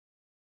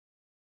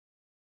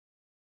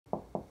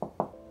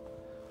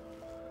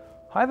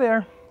Hi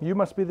there, you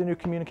must be the new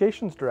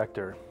communications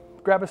director.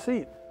 Grab a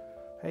seat.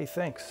 Hey,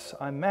 thanks,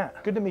 I'm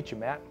Matt. Good to meet you,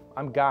 Matt.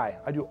 I'm Guy.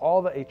 I do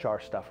all the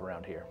HR stuff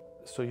around here.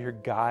 So you're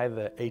Guy,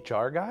 the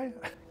HR guy?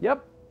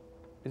 Yep.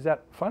 Is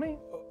that funny?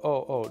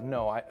 Oh,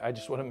 no, I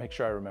just want to make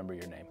sure I remember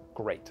your name.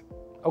 Great.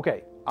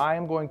 Okay, I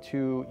am going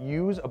to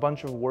use a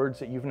bunch of words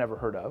that you've never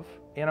heard of,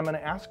 and I'm going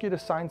to ask you to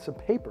sign some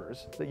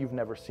papers that you've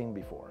never seen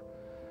before.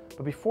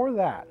 But before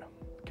that,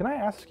 can I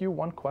ask you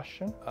one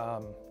question?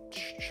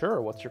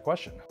 Sure, what's your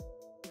question?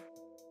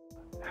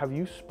 Have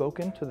you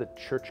spoken to the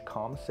church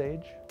comm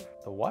sage?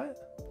 The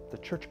what? The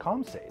church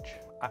comm sage.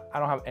 I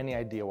don't have any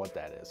idea what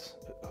that is.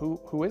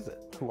 Who is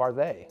it? Who are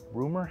they?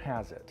 Rumor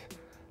has it,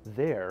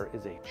 there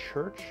is a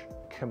church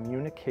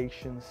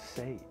communications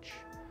sage.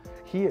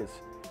 He is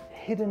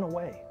hidden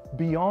away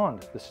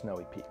beyond the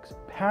snowy peaks,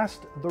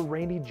 past the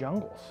rainy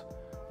jungles,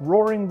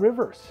 roaring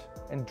rivers,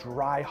 and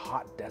dry,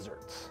 hot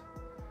deserts.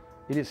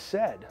 It is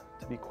said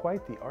to be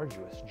quite the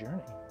arduous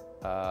journey.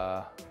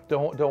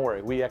 Don't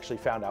worry, we actually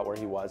found out where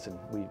he was and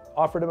we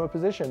offered him a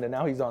position and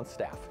now he's on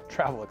staff.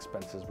 Travel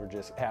expenses were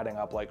just adding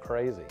up like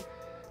crazy.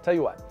 Tell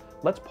you what,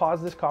 let's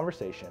pause this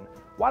conversation.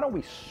 Why don't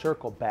we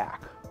circle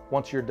back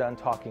once you're done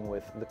talking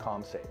with the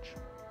comm sage?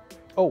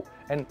 Oh,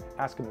 and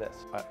ask him this.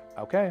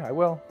 Okay, I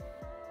will.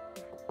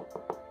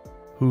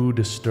 Who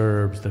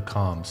disturbs the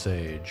comm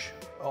sage?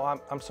 Oh,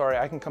 I'm sorry,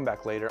 I can come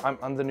back later.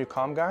 I'm the new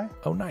comm guy.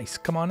 Oh, nice,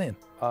 come on in.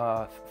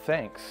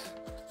 Thanks.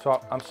 So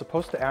I'm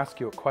supposed to ask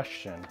you a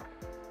question.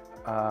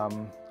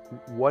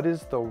 What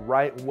is the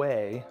right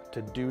way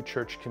to do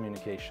church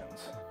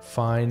communications?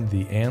 Find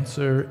the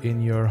answer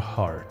in your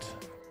heart.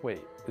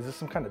 Wait, is this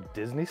some kind of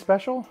Disney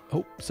special?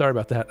 Oh, sorry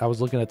about that. I was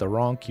looking at the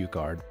wrong cue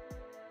card.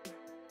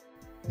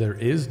 There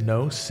is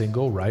no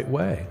single right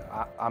way.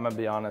 I'm gonna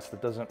be honest,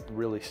 that doesn't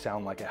really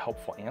sound like a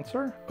helpful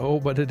answer. Oh,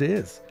 but it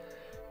is.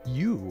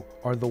 You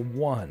are the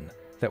one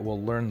that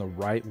will learn the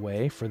right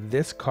way for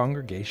this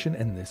congregation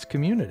and this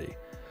community.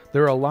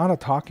 There are a lot of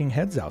talking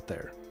heads out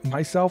there,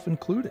 myself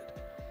included.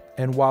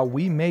 And while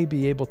we may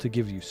be able to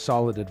give you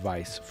solid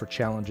advice for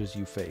challenges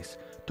you face,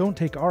 don't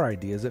take our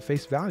ideas at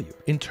face value.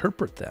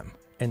 Interpret them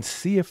and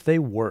see if they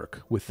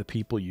work with the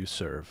people you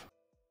serve.